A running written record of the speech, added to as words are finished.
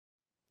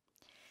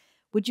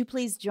Would you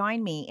please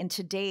join me in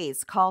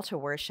today's call to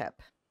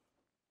worship?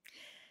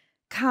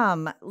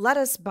 Come, let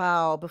us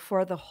bow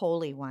before the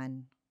Holy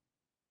One.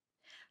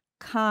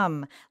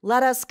 Come,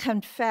 let us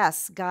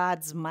confess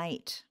God's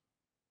might.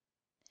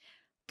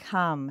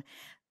 Come,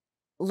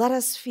 let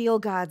us feel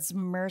God's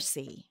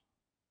mercy.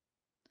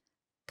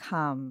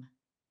 Come,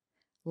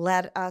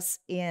 let us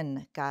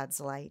in God's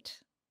light.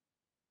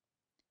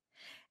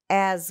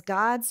 As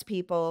God's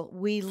people,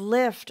 we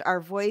lift our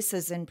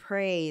voices in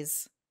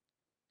praise.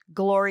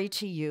 Glory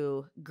to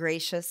you,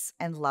 gracious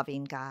and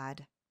loving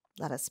God.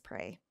 Let us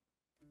pray.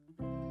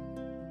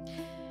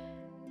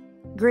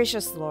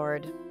 Gracious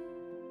Lord,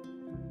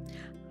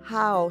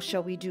 how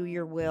shall we do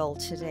your will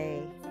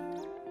today?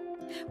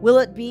 Will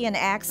it be in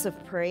acts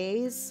of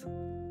praise,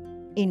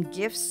 in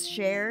gifts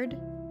shared,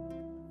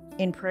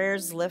 in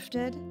prayers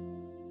lifted?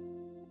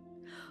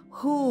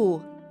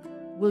 Who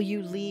will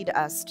you lead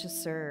us to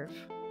serve?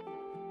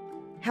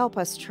 Help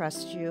us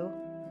trust you.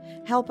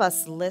 Help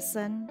us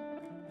listen.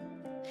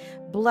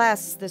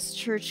 Bless this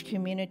church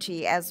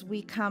community as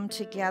we come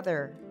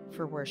together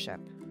for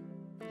worship.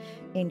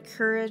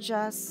 Encourage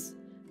us,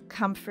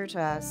 comfort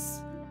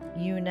us,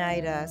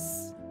 unite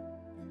us,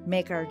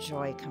 make our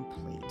joy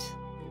complete.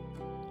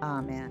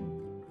 Amen.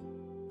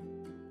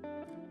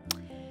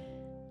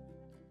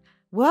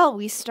 Well,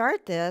 we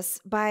start this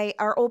by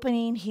our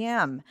opening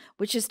hymn,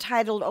 which is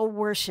titled, "O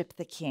Worship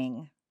the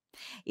King."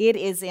 It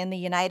is in the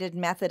United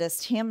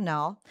Methodist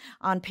Hymnal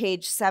on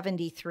page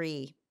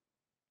 73.